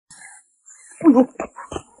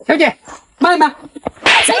小姐，卖吗？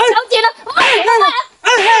谁小姐了？卖不卖？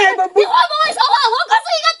你会不会说话？我可是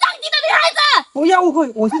一个正经的女孩子。不要误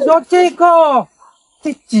会，我是说这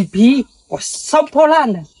纸皮我烧破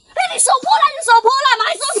烂了。你手破烂就手破烂嘛，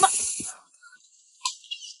还说什么？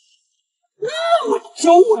我凶，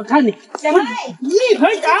我看你，你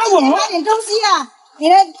可以打我！拿点东西啊！你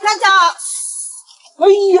来看着。哎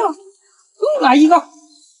呀，又来一个！哎呀，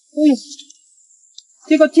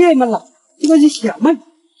这个这么老，这个是小妹，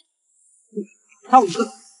套一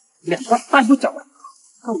个，2个带不走啊！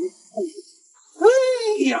套一个，哎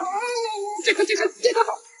呀，这个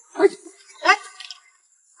好！哎，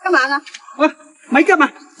干嘛呢？啊，没干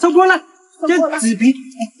嘛，收破烂，这纸皮，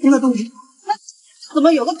这个东西。怎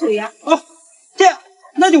么有个腿啊？哦，这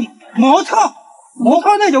那种模特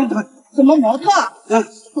那种腿，什么模特？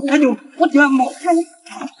那种我喜欢模特。看，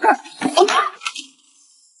这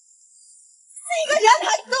个人还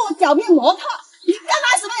跟我狡辩模特，你干嘛？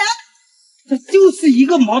什么人？这就是一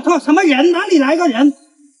个模特，什么人？哪里来个人？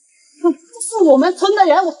这是我们村的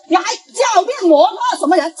人，你还狡辩模特？什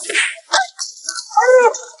么人？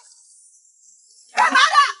干嘛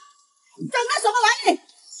的？整个什么玩意？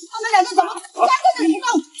他们2个怎么3个人不动？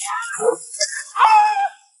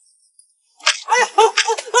哎呀，干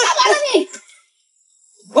嘛了你？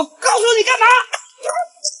我告诉你干嘛？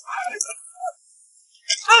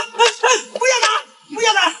不要打！不要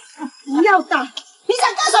打！不要打！你想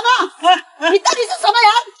干什么？你到底是什么人？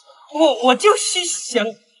我就是想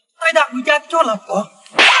带她回家做老婆。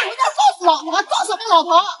带回家做老婆？做什么老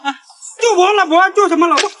婆？做我老婆，做什么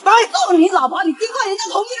老婆？来，做你老婆，你经过人家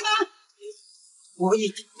同意了吗？我已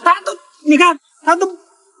经，你看他都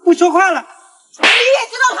不说话了。你也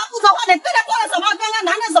知道他不说话，你对他做了什么？刚刚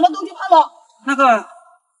拿那什么东西喷我？那个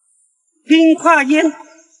冰块烟。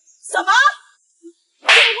什么？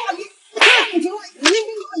冰块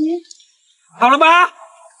烟？好了吧？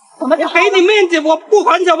怎么我给你面子，我不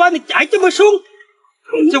还手吧，你还这么凶，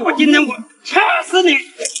这我今天我掐死你！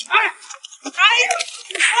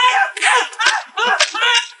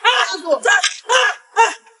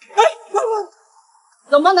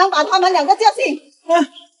怎么能把他们2个叫醒？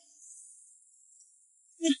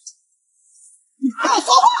你跟我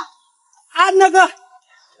说话！按那个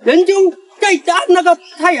人中再按那个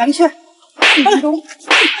太阳穴，人中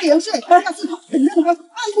太阳穴，要是等那个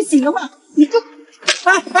按不醒的话，你就你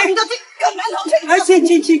就去跟馒头去。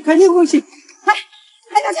去，肯定会醒。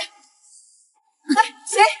来大家，来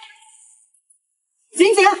谁？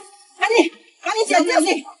醒，赶紧起来叫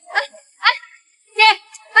醒！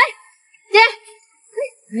姐，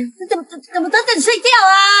怎么在这里睡觉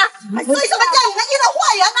啊？睡什么觉？你们遇到坏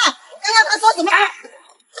人了！刚刚他说什么？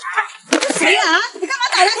你是谁啊？你干嘛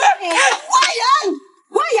打人？坏人啊！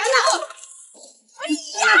哎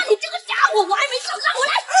呀，你这个家伙，我还没上上回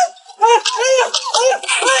来！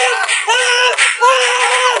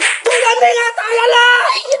出人命啊！打人了！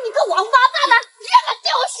哎呀，你个王八蛋啊！你还敢叫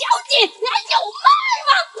我小姐？你还叫我卖吗？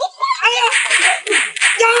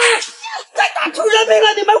再打出人命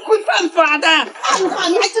了，你们会犯法的！犯法？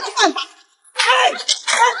你还知道犯法？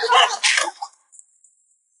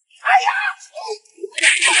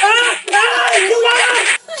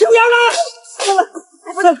求饶了！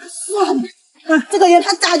算了，这个人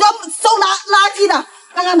他假装收垃圾的，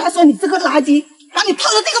刚刚他说你是个垃圾，把你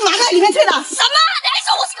套到这个马袋里面去了。什么？你还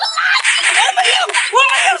说我是个垃圾？我没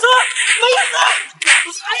有说。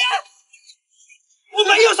哎呀，我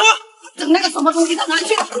没有说。整那个什么东西到哪里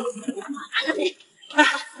去了？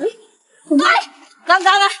刚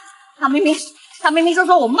刚啊，他明明就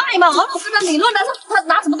说我卖嘛，我跟他理论的时候，他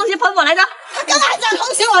拿什么东西喷我来着？他刚刚还想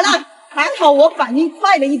同情我呢，还好我反应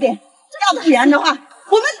快了一点，要不然的话，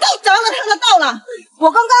我们都着了他的道了。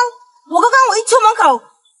我刚刚一出门口，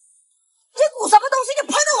这股什么东西就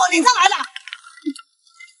喷到我脸上来了。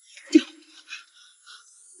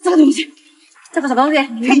这个东西，这个什么东西？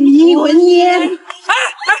迷魂烟。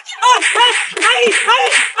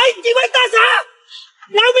几位大侠，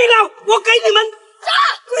饶命了！我给你们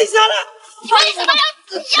跪下了。你为什么要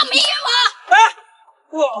迷晕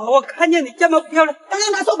我？我看见你这么漂亮，刚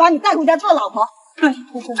刚他说把你带回家做老婆。做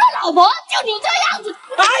老婆就你这样子？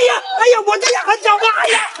哎呀，我这样很丑吗？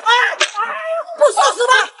不说实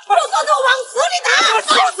话，不说就往死里打。我说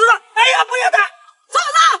实话，不要打，走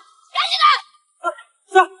了，赶紧的。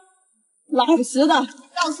是，老实的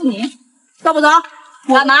告诉你，走不走？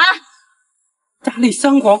干嘛？家里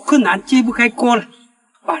生活困难，揭不开锅了，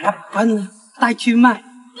把它喷了，带去卖。卖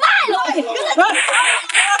了！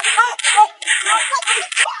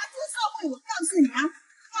我告诉你啊，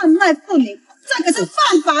贩卖妇女这个是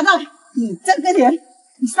犯法的。你这个人，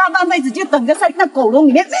你下半辈子就等着在那狗笼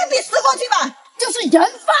里面面壁思过去吧。就是是人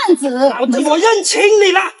贩子。老子我认清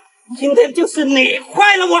你了，今天就是你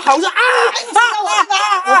坏了我好事啊！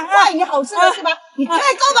我坏你好事了是吧？你再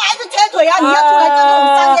多把孩子贴嘴啊！你要出来做这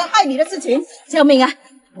种伤天害理的事情，小敏啊，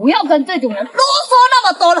不要跟这种人啰嗦那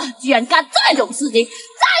么多了，居然干这种事情，再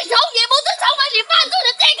丑也不是成为你犯罪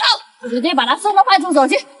的借口。直接把他送到派出所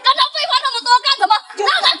去，跟他废话那么多干什么？让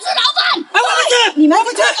他吃牢饭！哎，我你们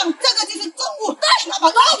不去想这个就是重物，对，把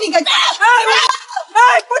肉给打！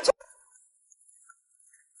哎，不去！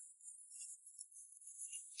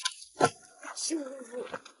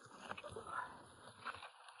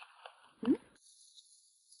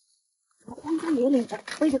荒山野岭的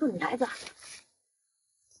背着个女孩子，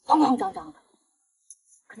慌慌张张的，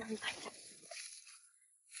跟他去看一下。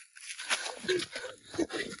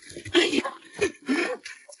哎呀！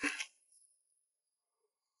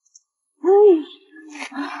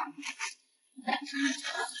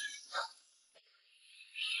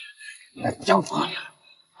那叫我了，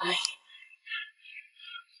哎，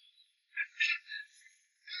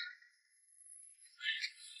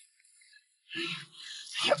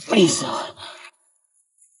呀，累死我！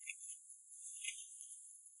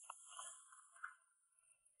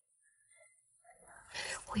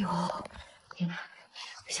哎呦，天哪！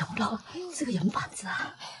想不到是个人贩子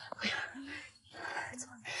啊！哎呀，怎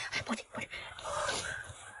么？哎，报警！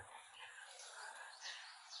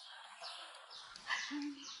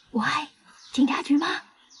喂，警察局吗？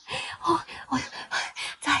我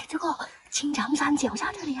在这个青长山脚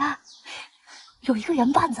下这里啊，有一个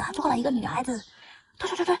人贩子啊，抓了一个女孩子。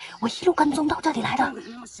对，我一路跟踪到这里来的。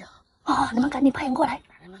哦，你们赶紧派人过来，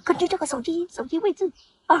根据这个手机位置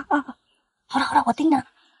啊！好了，我盯着。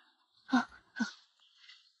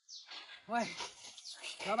喂，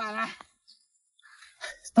老板啊！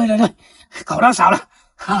对，口罩少了，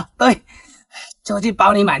好，对，就近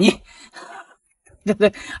包你满意。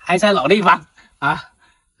对，还在老地方啊，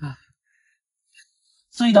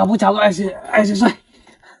最多不超过20岁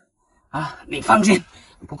啊，你放心。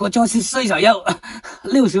不过就是税手要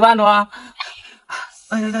60万的话，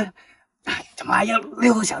对，怎么还要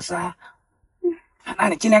6个小时啊？那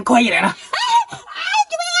你尽量快一点啊！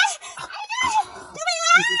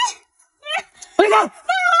回头，救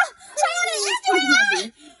命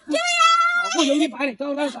啊！好不容易把你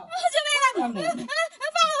勾到手，救命啊！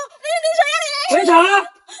回头啊！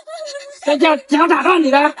谁脚打断你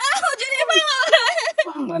的？我求你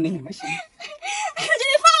放了你没行。我求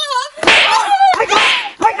你放了我！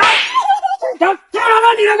快走！脚打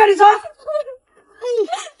断你了，跟你说。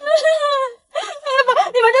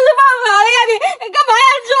你们这是犯法的呀！你干嘛要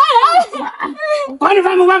抓人？我管你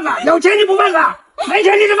犯不犯法，有钱你不犯法，没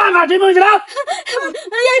钱你是犯法，知不知道？有钱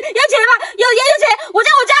吗？有钱！我家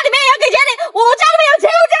里面也要给钱你，我家里面有钱，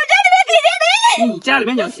我家里面给钱你。你家里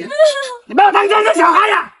面有钱，你把我当真的小孩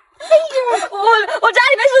呀？我家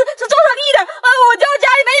里面是做生意的，我家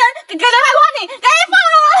里面人给人害怕你，放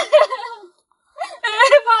了我！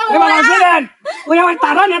放了我！你把老实点，不要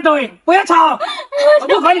打断你的腿，不要吵。我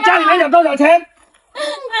不管你家里面有多少钱。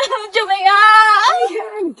救命啊！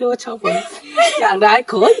你这个臭鬼，养的还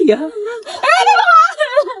可以啊！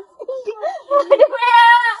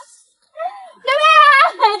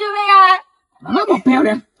救命啊！那么漂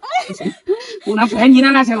亮，不能便宜的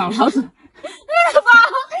那些老头子。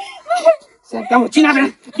现在跟我去那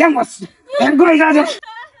边，让我死，跪下去！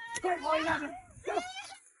跪下去！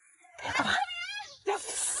不要干嘛？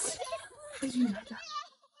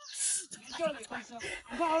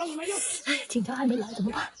警察还没来怎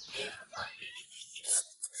么办？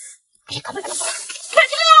哎呀，赶快！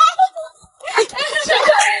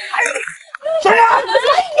谁呀？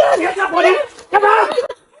你要干我的？干嘛？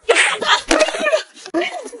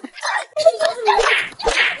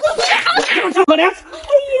这么可怜？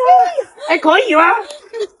还可以吗？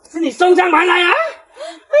是你送上门来啊？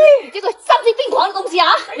你这个丧心病狂的东西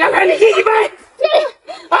啊！要赔你第几倍？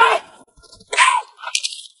哎！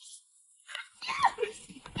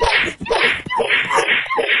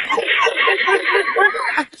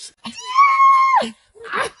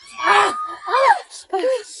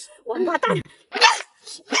王八蛋！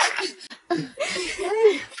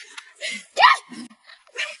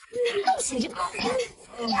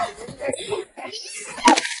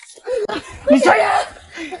你谁呀？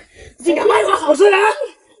竟敢卖我好事啊！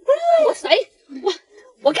我谁？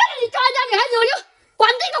我看到你抓人家女孩子，我就管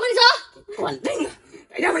定了。我跟你说，管定了，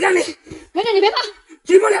要不让你妹妹你别怕，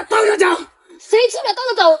吃不了兜着走。谁吃不了兜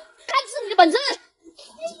着走，看是你的本事。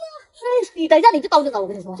你等一下你就兜着走，我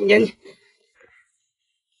跟你说。今天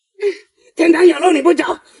天堂有路你不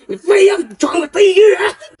走，你非要闯我地狱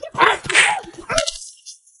啊！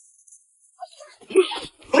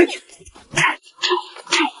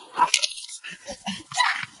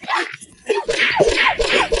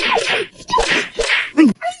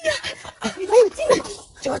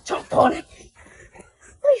我了。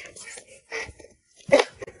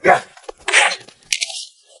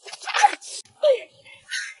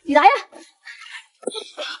你来呀！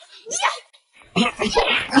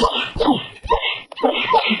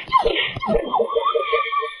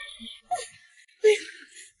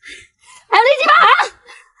还有力气吗？啊，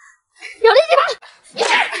有力气吗？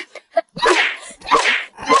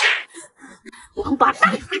王八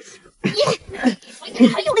蛋！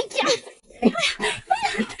还有力气啊！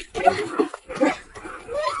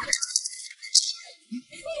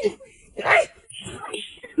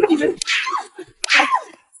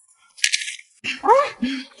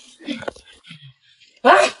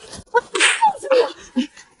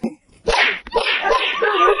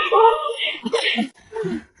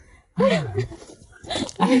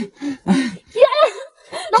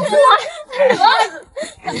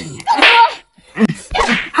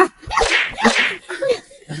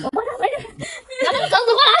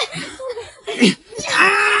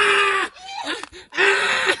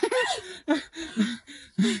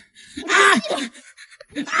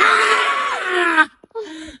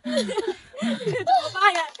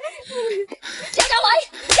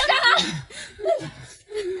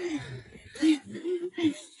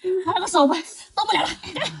手吧，动不了了。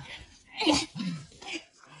哎呀，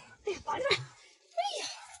烦了！哎呀，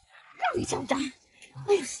让你嚣张！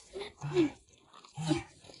哎呀，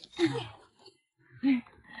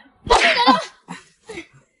放开人了！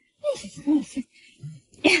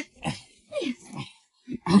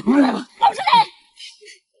过来吧，老实点！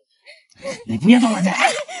你不要动了，这。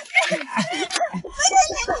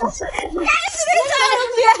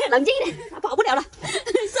冷静一点，他跑不了了。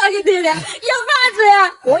少爷爹娘，有贩子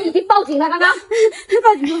呀！我已经报警了，刚刚。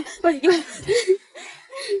报警！报警！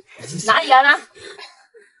哪里人啊？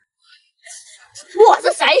我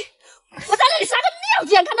是谁？我在那里撒个尿，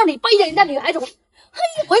竟然看到你背着人家女孩子，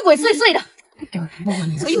鬼鬼祟祟的，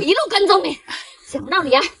所以一路跟踪你。想不到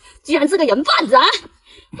你啊，居然是个人贩子啊！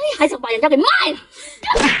还想把人家给卖了。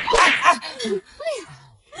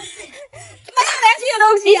没有良心的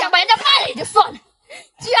东西你想把人家卖了也就算了，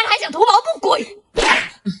居然还想图谋不轨！你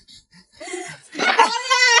这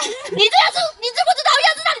样子，你知不知道，要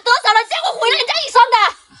是让你得手了，将会毁了人家一生的。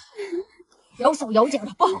有手有脚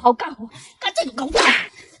的，不好好干活，干这种勾当。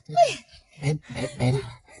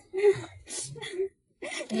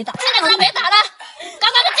别打！现在知道别打了，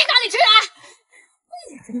刚刚的进哪里去了？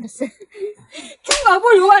真的是，猪狗不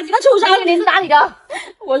如啊！你个畜生！你是哪里的？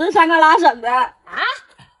我是香格拉省的啊？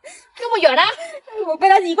这么远啊？我被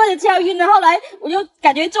他一棍子敲晕了，后来我就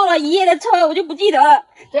感觉坐了一夜的车，我就不记得了。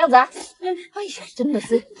这样子啊？哎呀，真的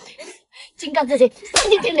是，净干这些丧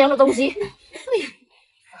尽天良的东西。哎呀，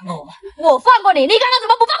放过我吧！我放过你，你刚刚怎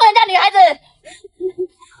么不放过人家女孩子？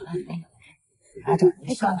拿着，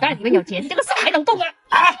你口袋里面有钱，这个手还能动啊？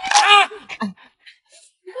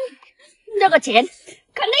这个钱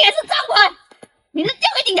肯定也是赃款，你是交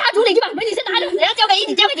给警察处理去吧？回去先拿着，等下交给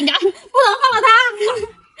警察，不能放了他，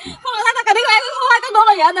放了他，他肯定还会祸害更多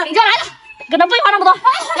的人的。警察来了，跟他废话那么多，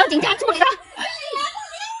让警察处理他。